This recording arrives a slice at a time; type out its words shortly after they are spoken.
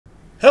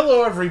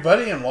Hello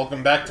everybody and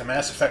welcome back to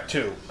Mass Effect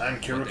 2.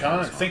 I'm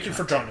Kirukan and thank you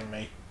for joining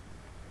me.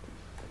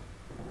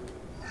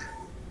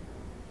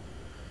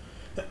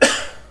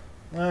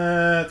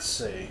 Let's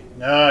see.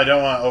 No, I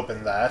don't want to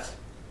open that.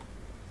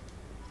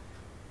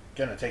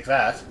 Gonna take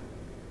that.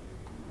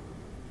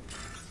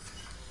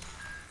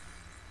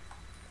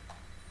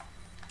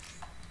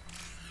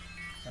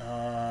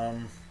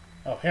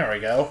 Oh, here we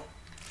go.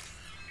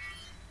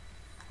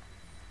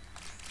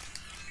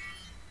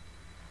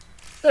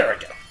 There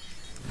we go.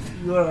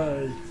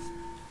 Yay.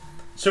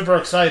 Super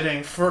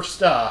exciting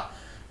first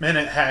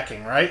minute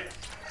hacking, right?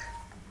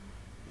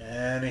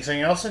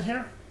 Anything else in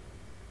here?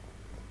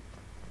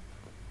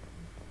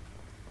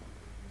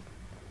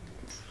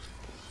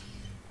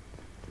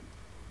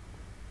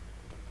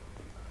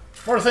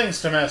 More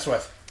things to mess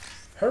with.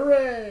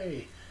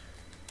 Hooray!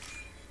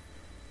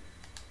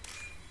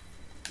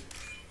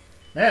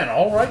 Man,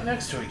 all right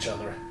next to each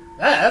other.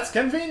 That's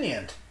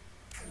convenient.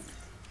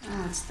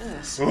 What's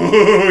this?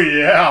 Ooh,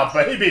 yeah,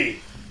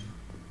 baby!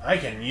 I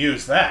can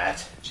use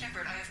that.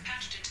 Shepard, I have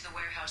patched into the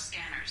warehouse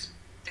scanners.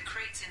 The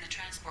crates in the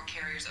transport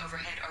carriers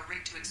overhead are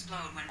rigged to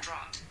explode when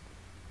dropped.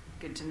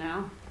 Good to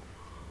know.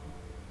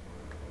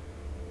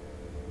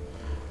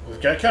 We've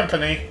got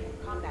company.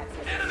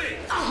 Enemy!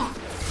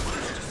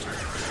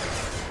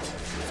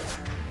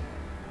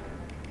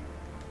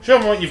 Show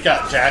them what you've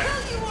got, Jack.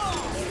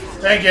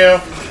 Thank you.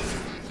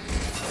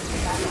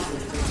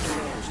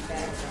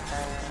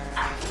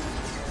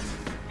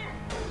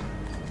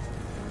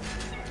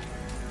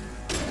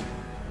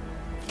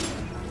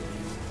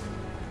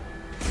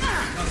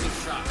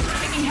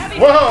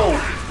 Whoa!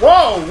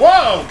 Whoa!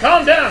 Whoa!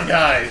 Calm down,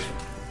 guys!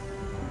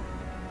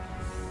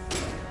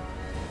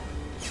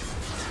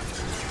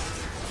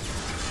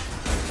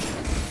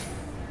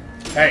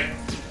 Hey.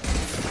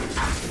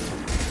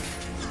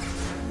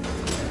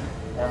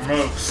 More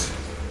mooks.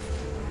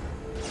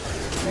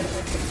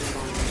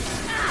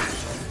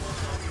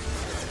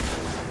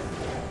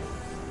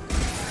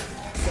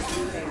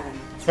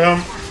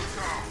 Boom.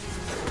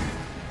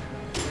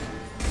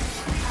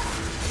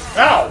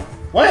 Ow!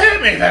 What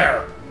hit me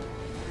there?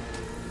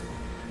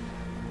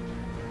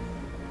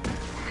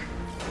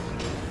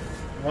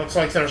 Looks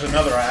like there's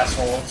another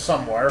asshole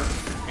somewhere.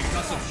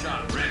 Concussive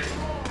shot ready.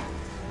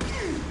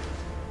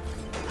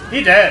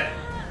 He dead.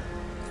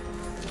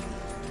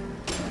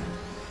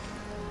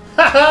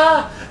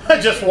 Haha! I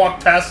just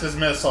walked past his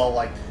missile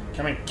like,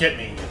 come and get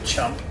me, you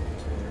chump.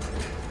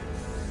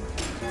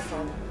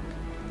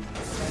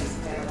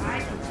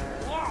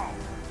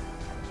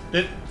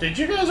 Did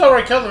you guys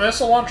already kill the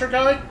missile launcher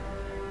guy?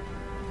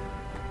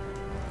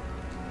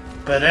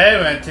 But I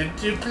wanted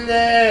to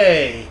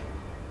play.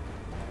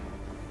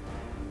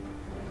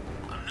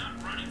 I'm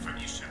not running from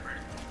you, Shepard.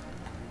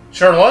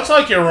 Sure looks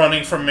like you're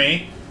running from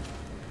me.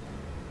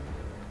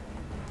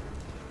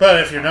 But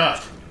if you're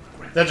not,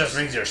 that just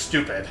means you're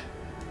stupid.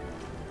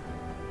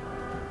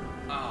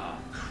 Ah,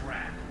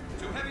 crap.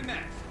 Two heavy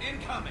mechs,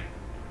 incoming.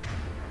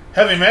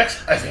 Heavy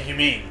mechs? I think you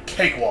mean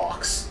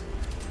cakewalks.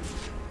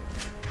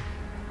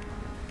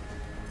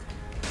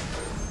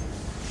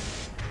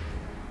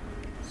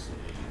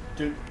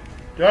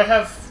 Do I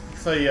have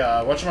the,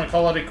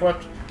 whatchamacallit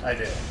equipped? I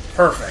do.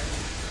 Perfect.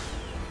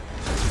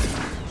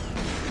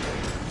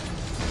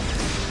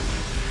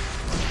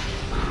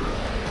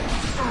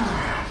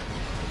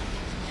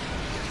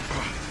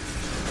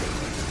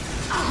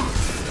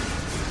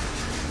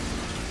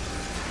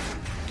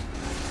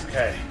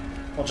 Okay.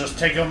 We'll just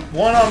take them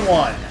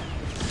one-on-one.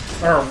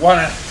 Or one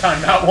at a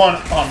time, not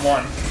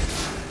one-on-one.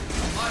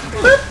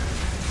 Boop.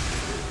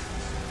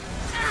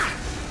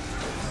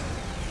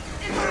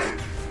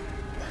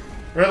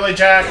 Really,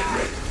 Jack?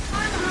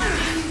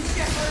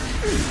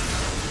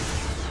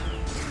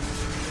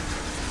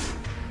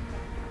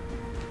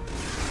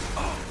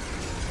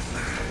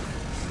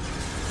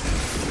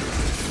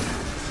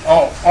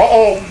 Oh,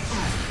 uh-oh.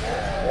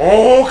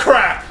 Oh,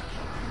 crap.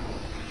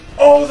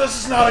 Oh,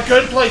 this is not a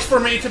good place for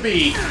me to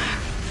be.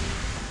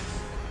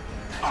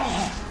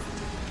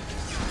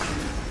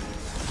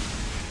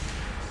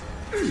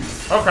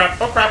 Oh, crap,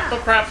 oh, crap, oh,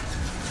 crap.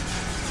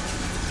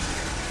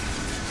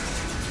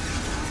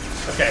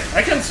 Okay,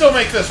 I can still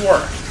make this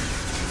work.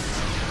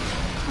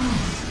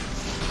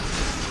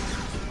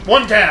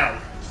 One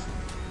down.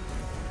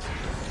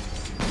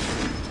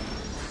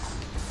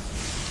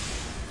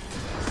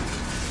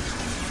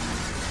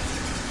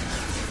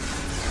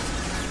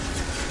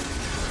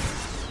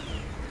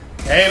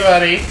 Hey,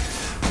 buddy.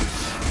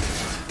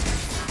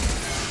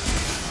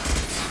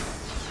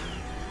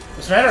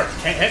 What's the matter?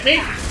 Can't hit me?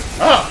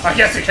 Oh, I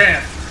guess you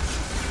can.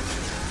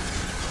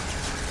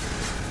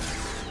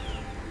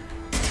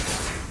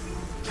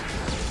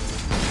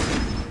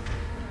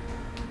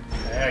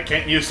 I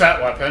can't use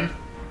that weapon.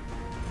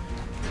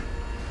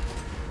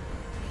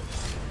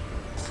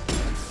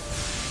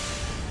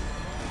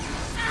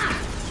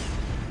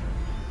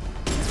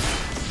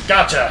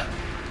 Gotcha!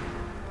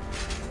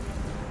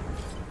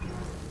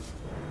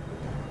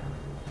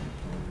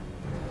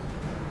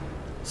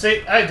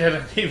 See, I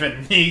didn't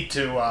even need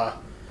to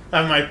have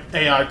my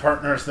AI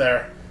partners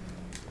there.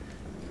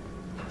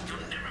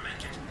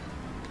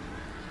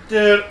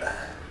 Dude,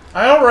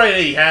 I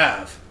already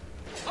have.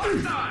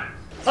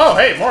 Oh,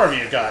 hey, more of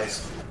you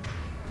guys.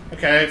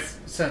 Okay,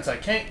 since I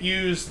can't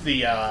use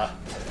the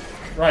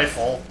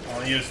rifle,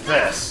 I'll use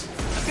this.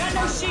 I've got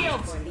no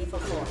shields.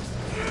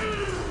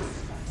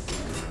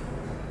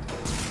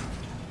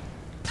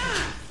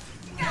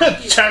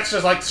 Chat's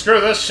just like,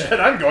 screw this shit,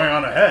 I'm going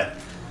on ahead.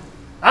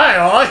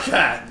 I like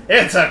that.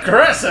 It's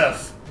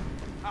aggressive.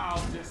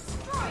 I'll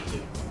destroy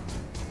you.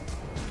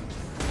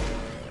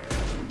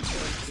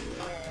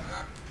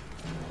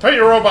 Put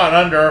your robot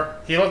under.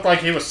 He looked like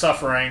he was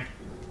suffering.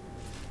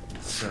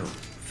 So,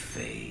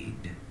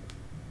 fade.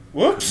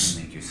 Whoops.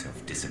 Make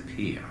yourself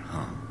disappear,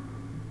 huh?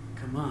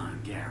 Come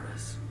on,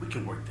 Garrus. We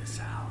can work this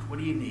out. What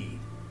do you need?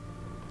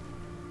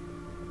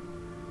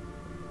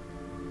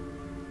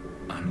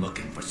 I'm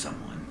looking for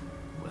someone.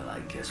 Well,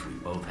 I guess we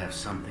both have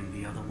something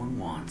the other one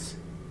wants.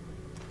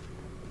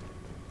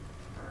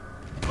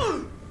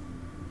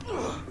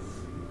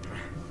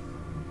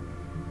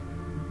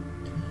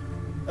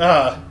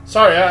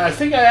 Sorry, I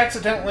think I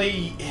accidentally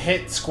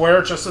hit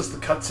square just as the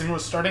cutscene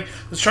was starting.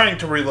 I was trying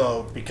to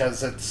reload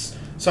because it's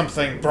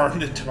something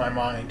burned into my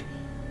mind.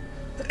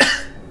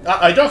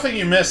 I don't think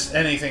you missed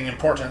anything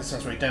important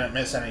since we didn't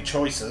miss any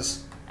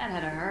choices. That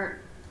had to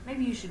hurt.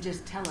 Maybe you should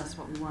just tell us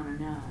what we want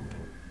to know.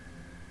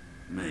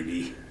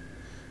 Maybe.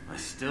 I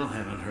still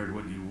haven't heard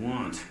what you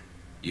want.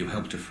 You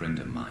helped a friend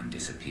of mine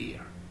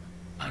disappear.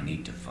 I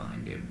need to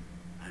find him.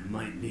 I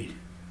might need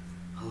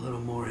a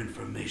little more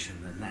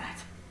information than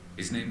that.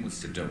 His name was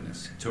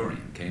Sidonus.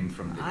 Turian came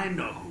from the... I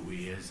know who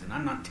he is, and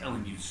I'm not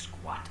telling you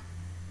squat.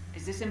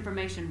 Is this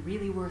information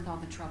really worth all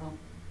the trouble?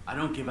 I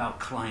don't give out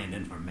client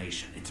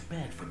information. It's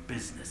bad for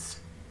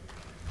business.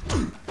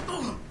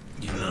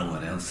 You know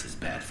what else is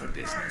bad for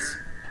business?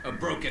 A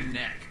broken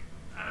neck.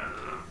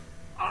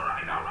 All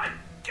right.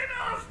 Get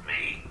off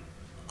me!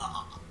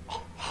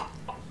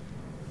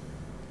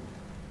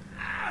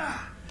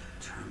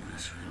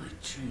 Terminus really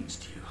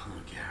changed you, huh,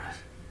 Garrus?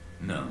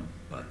 No,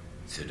 but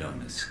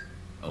Sidonus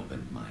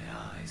opened my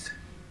eyes.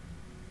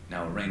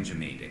 Now arrange a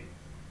meeting.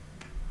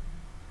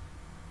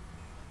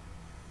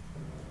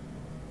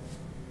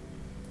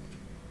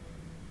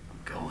 I'm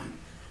going.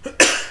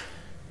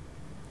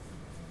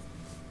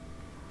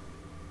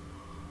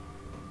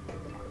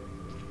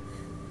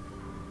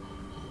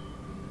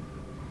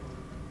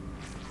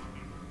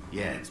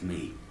 Yeah, it's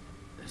me.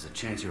 There's a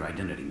chance your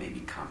identity may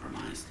be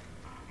compromised.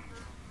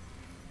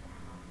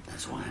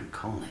 That's why I'm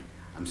calling.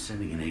 I'm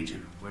sending an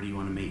agent. Where do you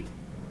want to meet?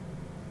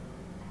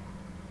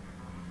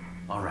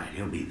 All right,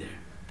 he'll be there.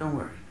 Don't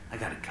worry, I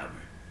got it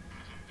covered.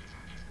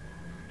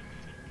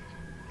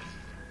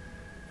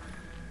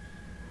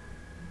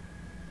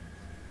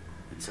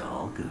 It's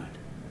all good.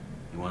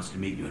 He wants to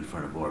meet you in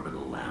front of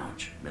Orbital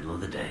Lounge, middle of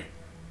the day.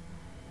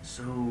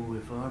 So,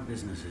 if our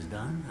business is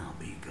done, I'll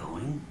be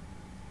going.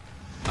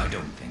 I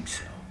don't think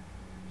so.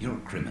 You're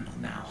a criminal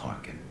now,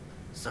 Harkin.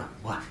 So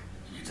what?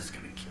 You're just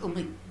gonna kill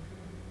me?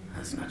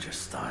 That's not your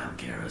style,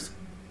 Garrus.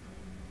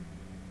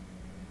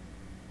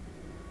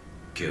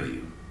 Kill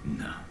you?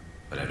 No.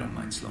 But I don't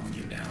mind slowing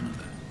you down a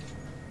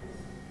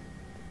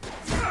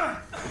little.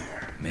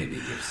 Maybe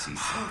give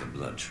Seasick a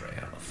blood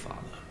trail a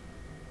follow.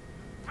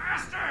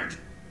 Bastard!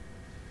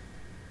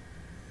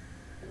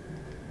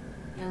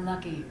 You're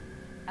lucky.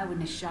 I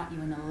wouldn't have shot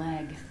you in the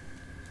leg.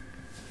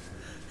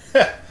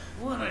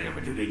 What'd I ever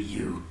do to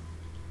you?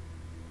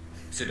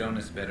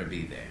 Sidonus better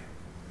be there,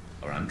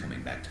 or I'm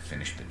coming back to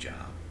finish the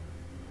job.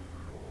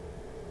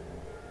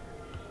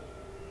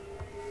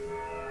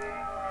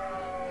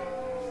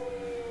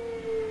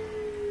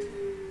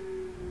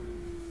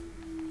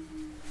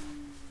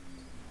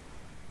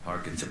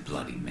 Harkin's a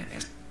bloody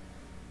menace.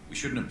 We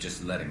shouldn't have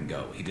just let him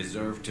go. He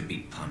deserved to be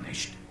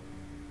punished.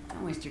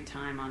 Don't waste your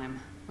time on him.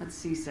 Let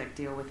CSEC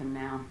deal with him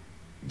now.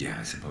 Yeah,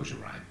 I suppose you're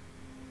right.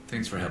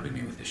 Thanks for helping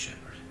me with this, Shepard.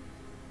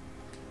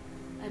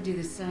 I'd do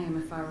the same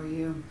if I were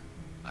you.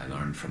 I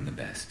learned from the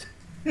best.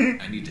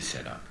 I need to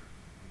set up.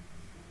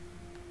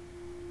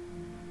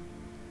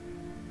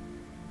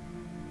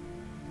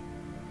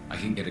 I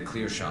can get a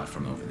clear shot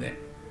from over there.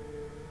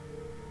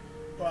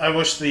 I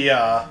wish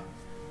the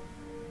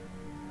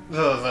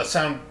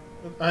sound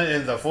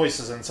and the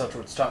voices and such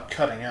would stop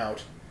cutting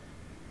out.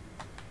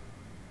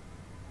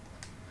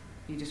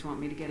 You just want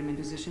me to get him in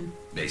position?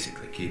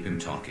 Basically, keep him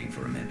talking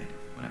for a minute.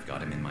 When I've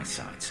got him in my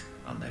sights,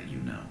 I'll let you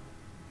know.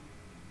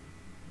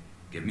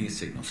 Give me a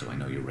signal so I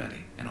know you're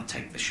ready, and I'll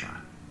take the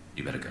shot.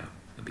 You better go.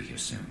 He'll be here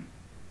soon.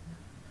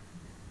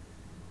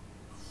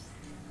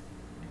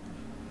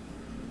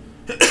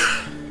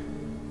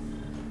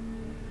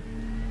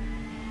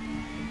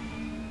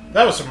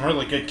 That was some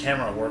really good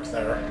camera work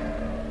there.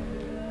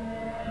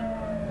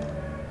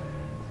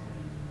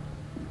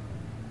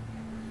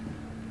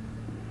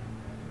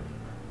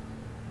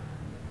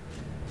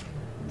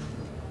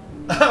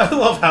 I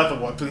love how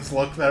the weapons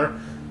look there.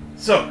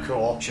 So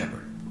cool.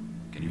 Shepard,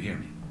 can you hear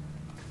me?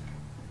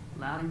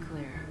 Loud and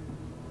clear.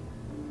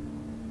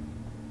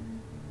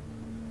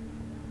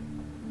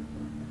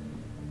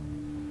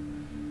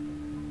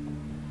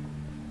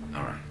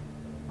 All right.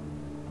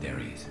 There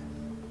he is.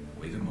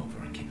 Wave him over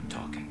and keep him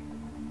talking.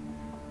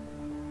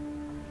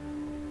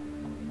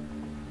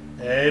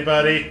 Hey,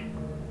 buddy.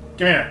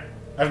 Come here.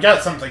 I've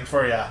got something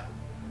for you.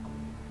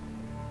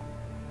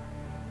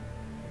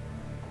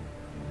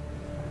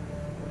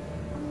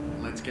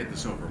 Let's get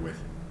this over with.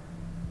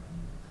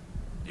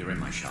 You're in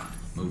my shot.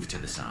 Move to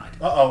the side.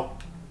 Uh-oh.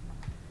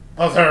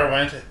 Oh, there it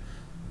went.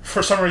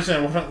 For some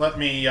reason, it wouldn't let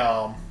me,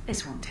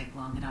 This won't take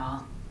long at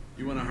all.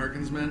 You one of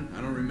Harkin's men?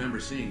 I don't remember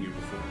seeing you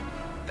before.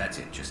 That's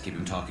it. Just keep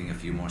him talking a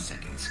few more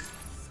seconds.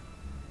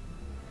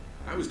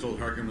 I was told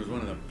Harkin was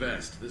one of the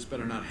best. This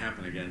better not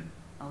happen again.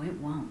 Oh, it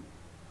won't.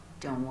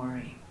 Don't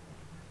worry.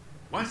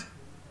 What?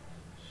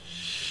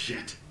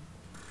 Shit.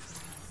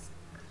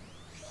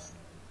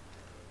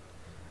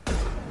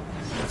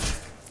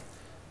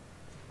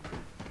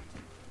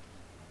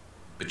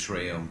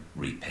 Betrayal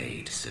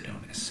repaid,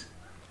 Sidonis.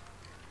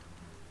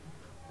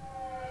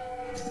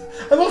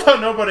 I love how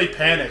nobody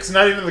panics.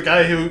 Not even the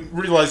guy who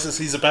realizes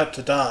he's about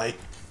to die.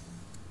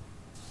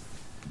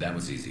 That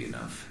was easy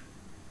enough.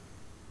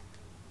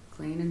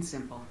 Clean and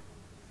simple.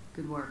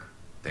 Good work.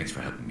 Thanks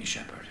for helping me,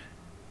 Shepard.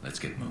 Let's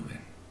get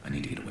moving. I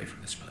need to get away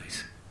from this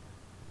place.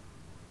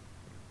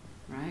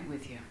 Right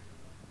with you.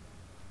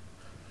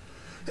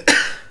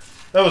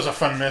 That was a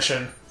fun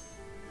mission.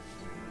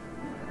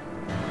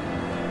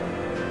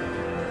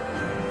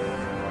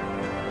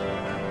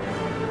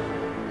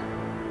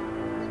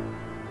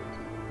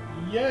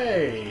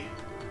 Yay!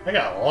 I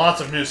got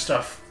lots of new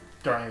stuff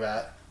during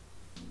that.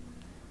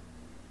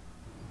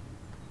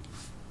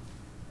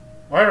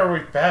 Why are we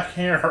back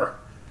here?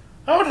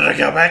 How did I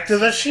go back to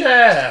the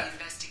ship?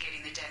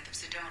 Investigating the death of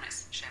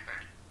Sidonis,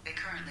 Shepard. They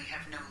currently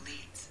have no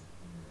leads.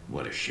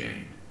 What a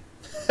shame.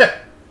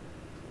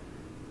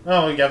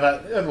 Oh, we got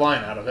that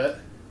line out of it.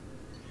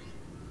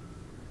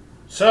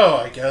 So,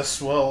 I guess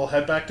we'll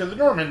head back to the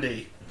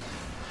Normandy.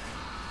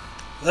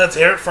 Let's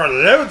hear it for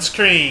load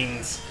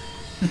screens!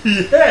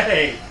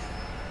 Yay!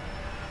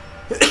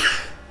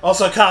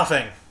 Also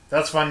coughing.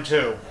 That's fun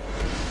too.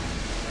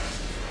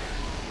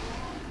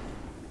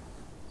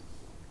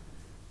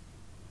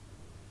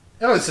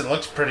 At least it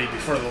looks pretty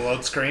before the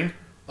load screen.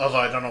 Although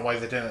I don't know why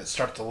they didn't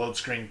start the load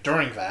screen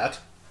during that.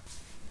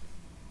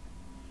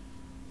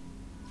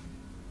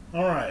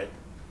 Alright.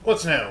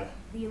 What's new?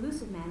 The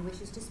elusive man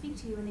wishes to speak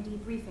to you in the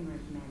debriefing room,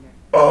 Commander.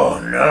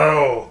 Oh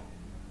no!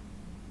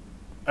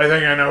 I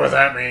think I know what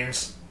that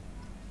means.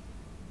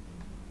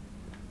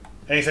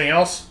 Anything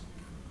else?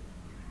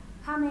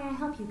 How may I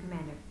help you,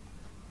 Commander?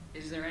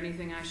 Is there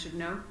anything I should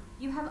know?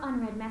 You have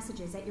unread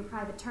messages at your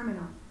private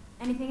terminal.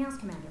 Anything else,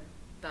 Commander?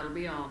 That'll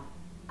be all.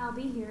 I'll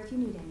be here if you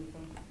need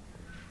anything.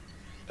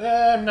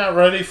 I'm not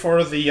ready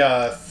for the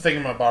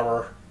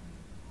thingamabobber.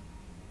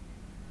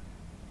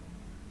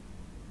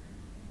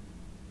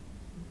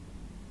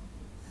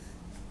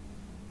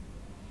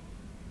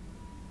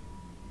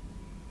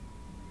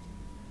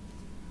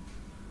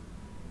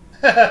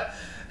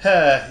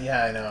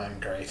 Yeah, I know, I'm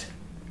great.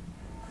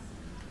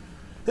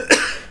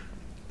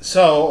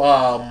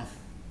 So,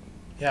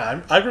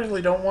 yeah, I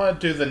really don't want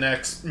to do the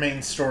next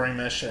main story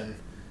mission.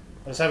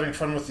 I was having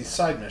fun with these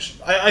side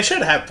missions. I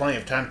should have plenty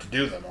of time to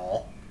do them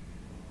all.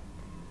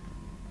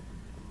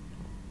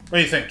 What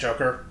do you think,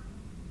 Joker?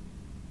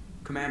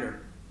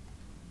 Commander,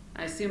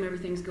 I assume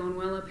everything's going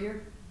well up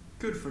here?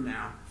 good for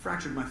now.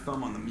 Fractured my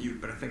thumb on the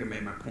mute, but I think I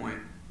made my point.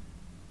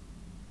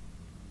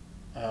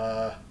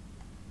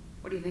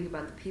 What do you think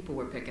about the people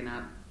we're picking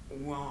up?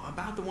 Well,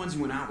 about the ones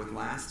you went out with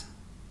last.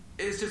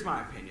 It's just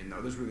my opinion,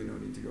 though. There's really no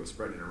need to go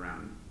spreading it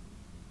around.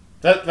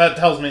 That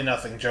tells me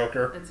nothing,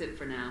 Joker. That's it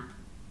for now.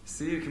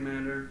 See you,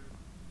 Commander.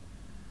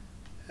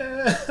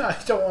 I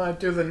don't want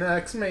to do the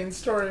next main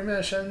story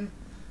mission.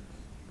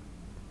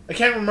 I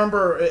can't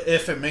remember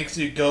if it makes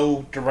you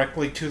go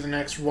directly to the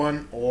next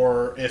one,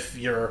 or if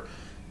you're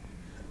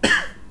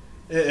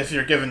if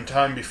you're given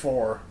time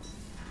before.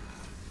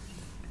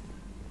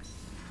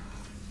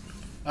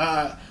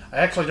 I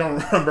actually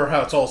don't remember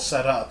how it's all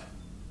set up.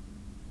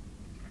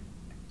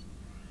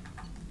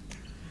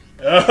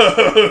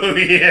 Oh,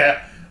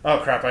 yeah. Oh,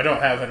 crap, I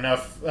don't have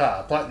enough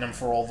platinum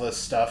for all this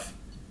stuff.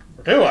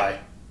 Or do I?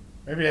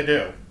 Maybe I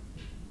do.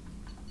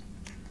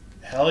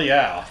 Hell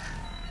yeah.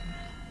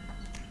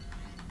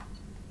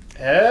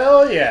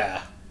 Hell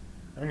yeah.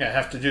 I'm gonna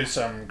have to do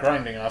some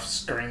grinding off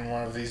screen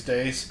one of these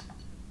days.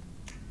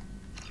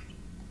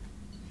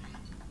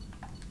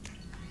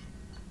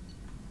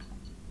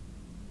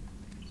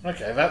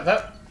 Okay,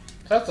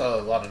 that's a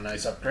lot of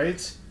nice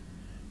upgrades.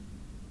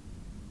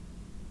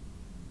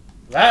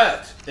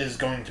 That is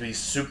going to be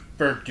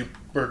super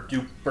duper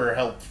duper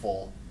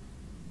helpful.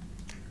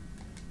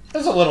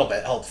 That's a little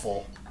bit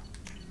helpful.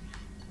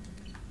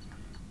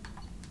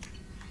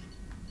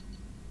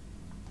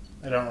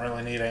 I don't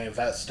really need any of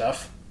that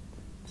stuff.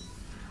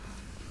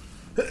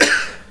 The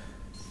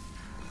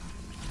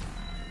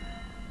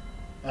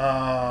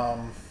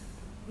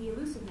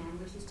elusive man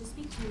wishes to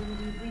speak to you in the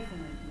debriefing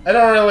room. I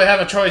don't really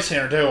have a choice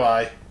here, do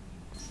I?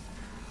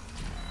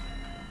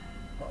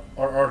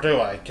 Or do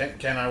I?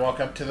 Can I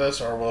walk up to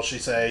this, or will she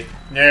say,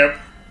 nope?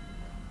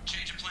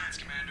 Change of plans,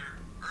 Commander.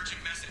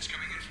 Urgent message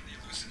coming in from the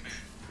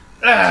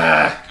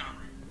Ah!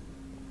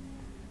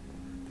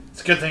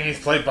 It's a good thing he's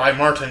played by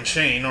Martin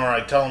Sheen, or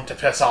I'd tell him to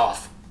piss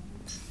off.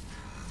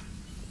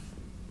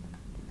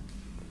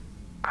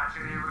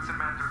 Patching the elusive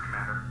man through,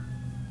 Commander.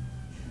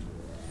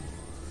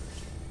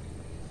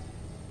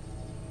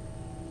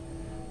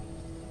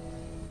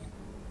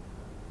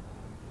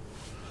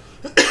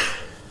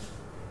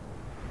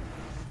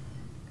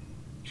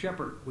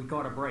 Shepard, we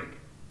caught a break.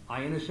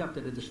 I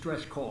intercepted a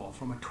distress call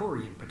from a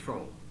Turian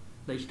patrol.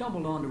 They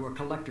stumbled onto a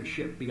collector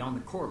ship beyond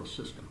the Coral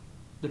system.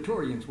 The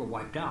Turians were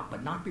wiped out,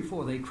 but not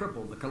before they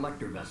crippled the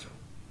collector vessel.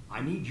 I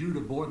need you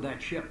to board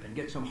that ship and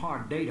get some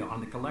hard data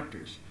on the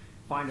collectors.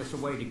 Find us a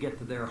way to get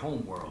to their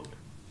homeworld.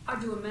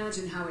 Hard to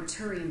imagine how a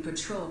Turian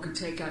patrol could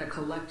take out a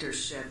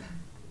collector's ship.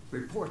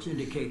 Reports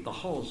indicate the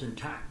hull's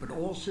intact, but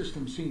all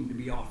systems seem to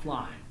be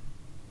offline.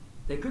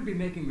 They could be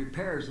making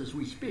repairs as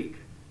we speak.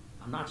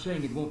 I'm not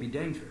saying it won't be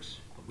dangerous,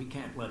 but we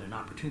can't let an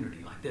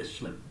opportunity like this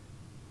slip.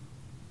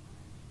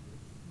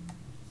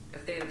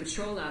 If they had a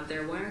patrol out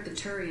there, why aren't the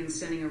Turians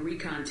sending a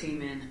recon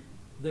team in?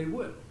 They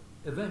will,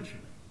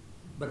 eventually.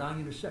 But I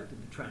intercepted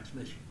the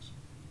transmissions.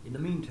 In the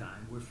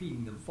meantime, we're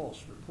feeding them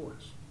false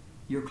reports.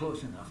 You're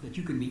close enough that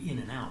you can be in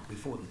and out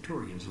before the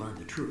Turians learn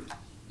the truth.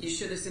 You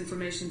sure this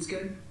information's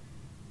good?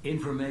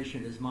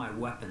 Information is my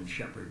weapon,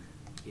 Shepard.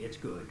 It's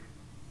good.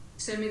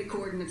 Send me the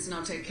coordinates and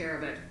I'll take care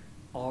of it.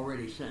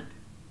 Already sent.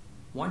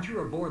 Once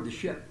you're aboard the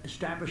ship,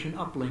 establish an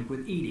uplink with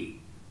Edie.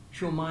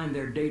 She'll mine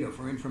their data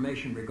for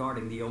information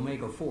regarding the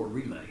Omega-4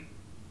 relay.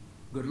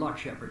 Good luck,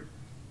 Shepard.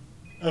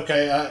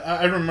 Okay,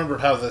 I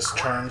remembered how this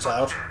turns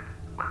out.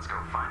 Let's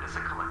go find us a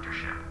collector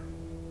ship.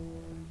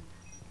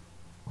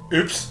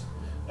 Oops.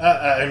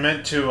 I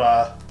meant to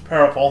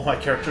pair up all my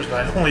characters,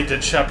 but I only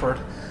did Shepard.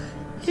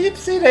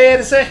 Oopsie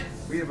daisy.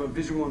 We have a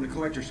visual on the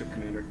collector ship,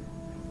 Commander.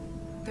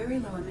 Very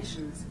low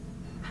emissions.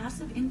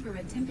 Passive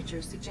infrared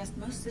temperatures suggest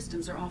most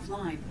systems are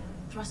offline.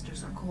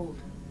 Thrusters are cold.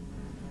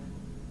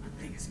 That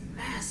thing is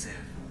massive.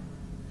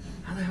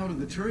 How the hell did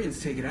the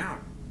Turians take it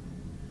out?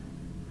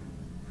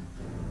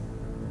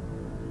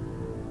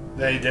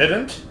 They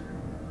didn't?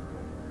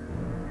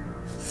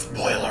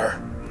 Spoiler.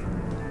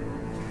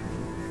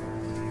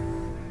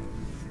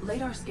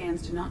 Radar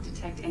scans do not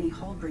detect any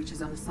hull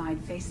breaches on the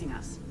side facing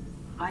us.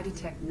 I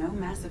detect no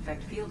Mass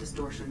Effect field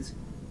distortions.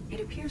 It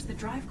appears the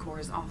drive core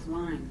is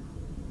offline.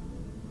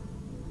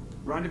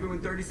 Rendezvous in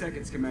 30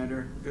 seconds,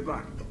 Commander. Good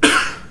luck.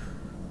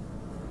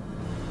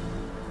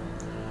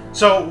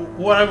 So,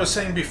 what I was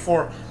saying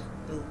before,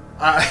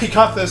 I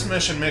got this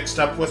mission mixed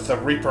up with the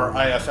Reaper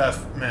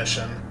IFF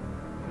mission.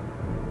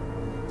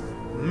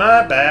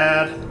 My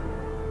bad.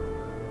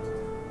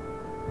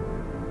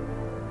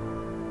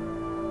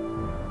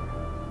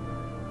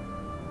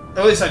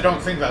 At least I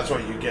don't think that's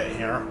what you get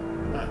here.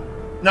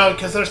 No,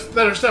 because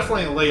there's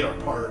definitely a later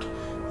part.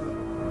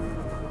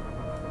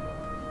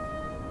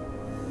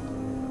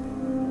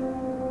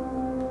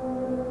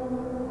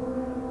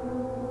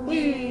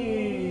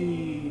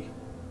 Whee!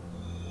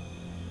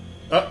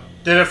 Oh,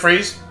 did it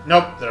freeze?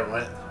 Nope, there it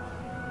went.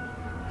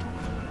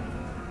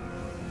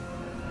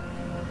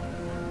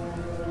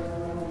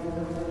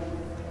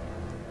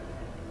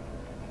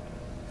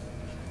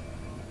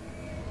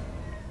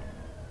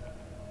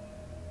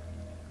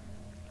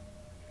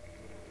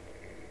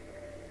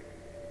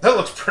 That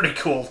looks pretty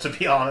cool, to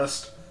be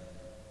honest.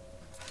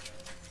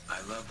 I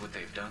love what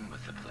they've done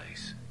with the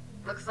place.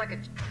 Looks like a...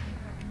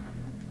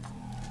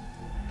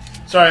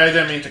 Sorry, I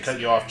didn't mean to cut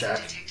you off, Jack.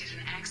 Detected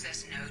an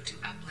access node to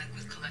uplink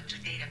with collector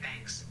data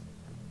banks.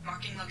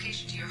 Marking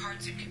location to your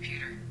hardsuit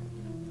computer.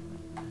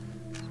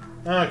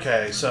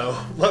 Okay, so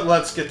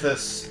let's get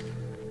this.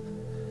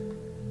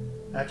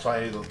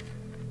 Actually,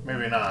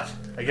 maybe not.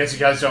 I guess you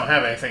guys don't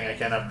have anything I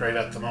can upgrade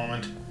at the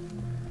moment.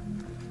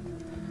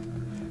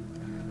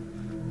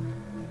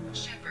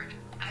 Shepard,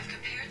 I've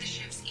compared the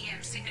ship's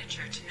EM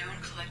signature to known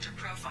collector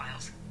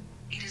profiles.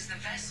 It is the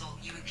vessel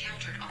you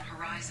encountered on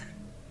Horizon.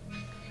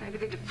 Maybe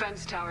the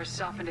defense towers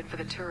softened it for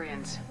the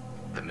Turians.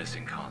 The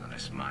missing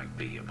colonists might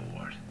be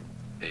aboard,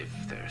 if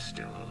they're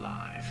still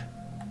alive.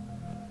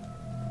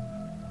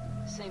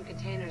 Same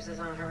containers as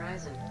on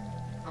Horizon,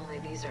 only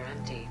these are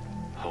empty.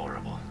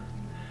 Horrible.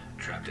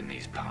 Trapped in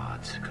these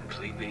pods,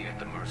 completely at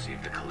the mercy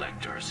of the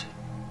collectors.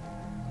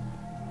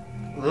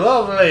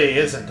 Lovely,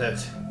 isn't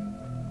it?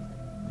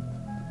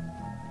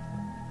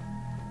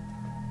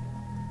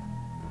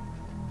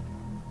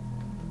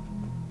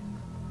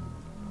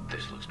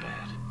 This looks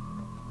bad.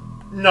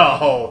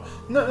 No,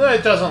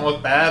 it doesn't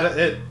look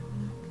bad.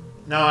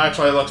 No,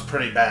 actually, it looks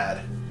pretty bad.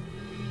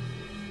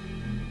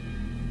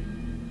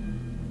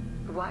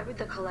 Why would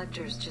the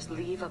collectors just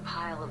leave a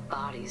pile of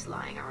bodies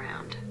lying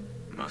around?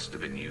 Must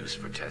have been used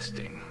for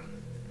testing.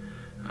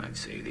 I'd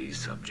say these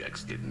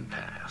subjects didn't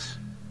pass.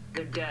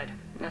 They're dead.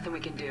 Nothing we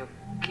can do.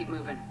 Keep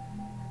moving.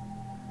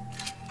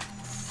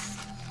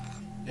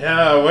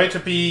 Yeah, way to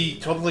be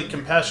totally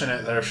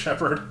compassionate there,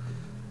 Shepard.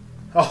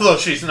 Although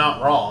she's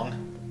not wrong.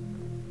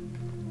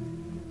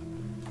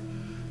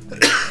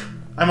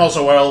 I'm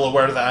also well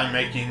aware that I'm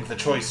making the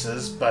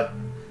choices, but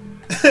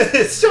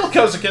it still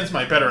goes against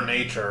my better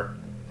nature.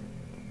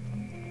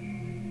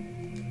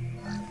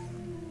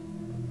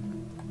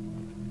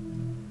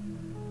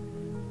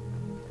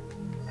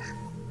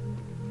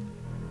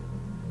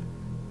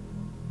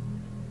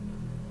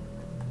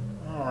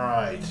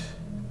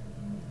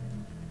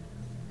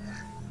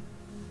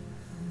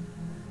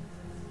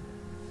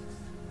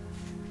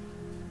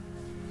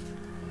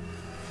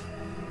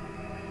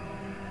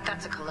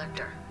 That's a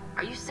collector.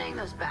 Are you saying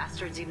those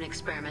bastards even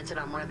experimented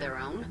on one of their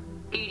own?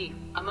 Edie,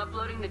 I'm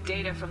uploading the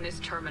data from this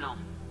terminal.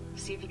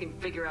 See if you can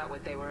figure out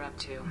what they were up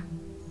to.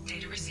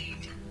 Data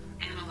received.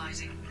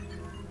 Analyzing.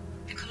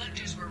 The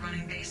collectors were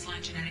running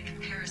baseline genetic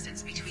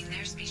comparisons between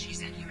their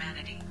species and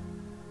humanity.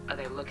 Are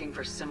they looking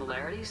for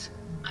similarities?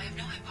 I have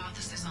no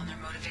hypothesis on their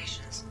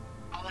motivations.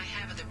 All I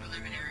have are the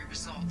preliminary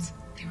results.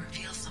 They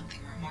reveal something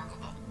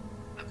remarkable.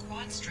 A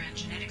quad-strand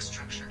genetic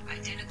structure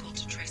identical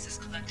to traces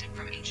collected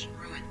from ancient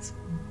ruins.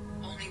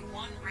 Only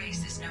one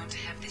race is known to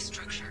have this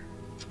structure,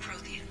 the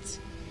Protheans.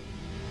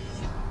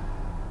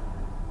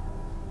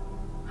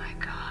 My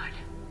god.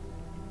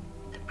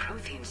 The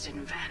Protheans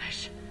didn't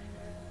vanish.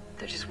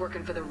 They're just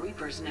working for the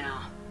Reapers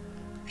now.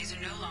 These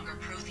are no longer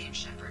Prothean,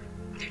 Shepard.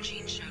 Their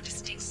genes show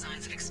distinct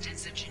signs of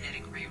extensive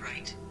genetic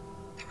rewrite.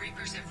 The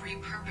Reapers have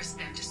repurposed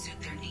them to suit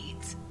their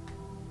needs.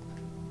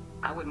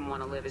 I wouldn't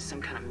want to live as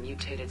some kind of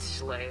mutated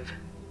slave.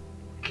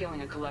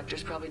 Killing a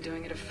collector's probably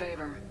doing it a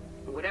favor.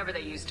 Whatever they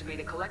used to be,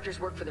 the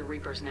collectors work for the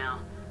Reapers now,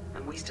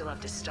 and we still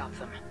have to stop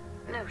them.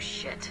 No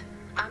shit.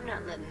 I'm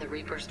not letting the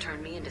Reapers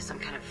turn me into some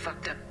kind of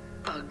fucked up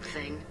bug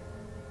thing.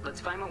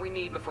 Let's find what we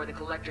need before the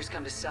collectors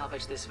come to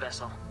salvage this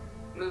vessel.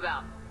 Move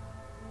out.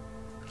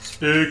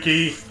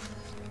 Spooky.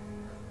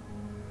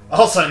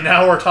 Also,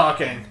 now we're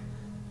talking.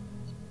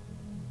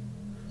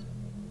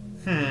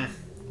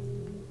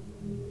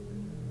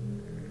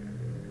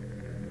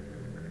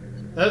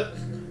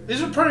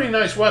 These are pretty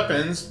nice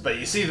weapons, but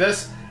you see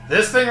this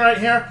thing right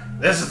here?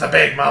 This is the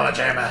big mama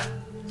jammer.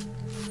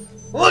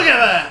 Look at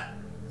that!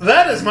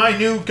 That is my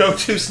new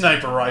go-to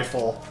sniper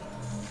rifle.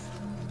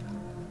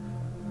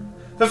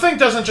 The thing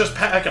doesn't just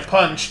pack a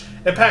punch,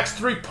 it packs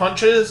 3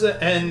 punches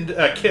and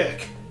a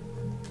kick.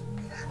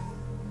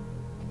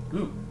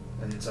 Ooh,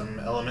 and some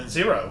element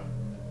 0.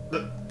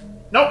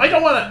 No, I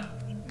don't want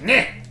to.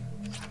 Nah.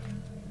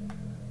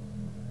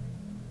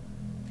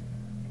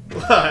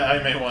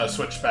 I may want to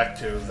switch back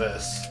to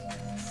this.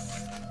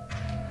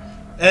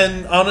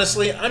 And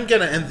honestly, I'm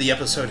gonna end the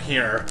episode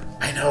here.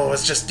 I know,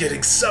 it's just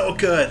getting so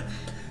good.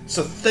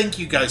 So thank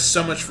you guys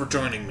so much for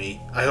joining me.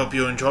 I hope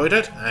you enjoyed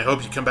it, and I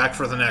hope you come back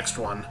for the next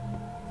one.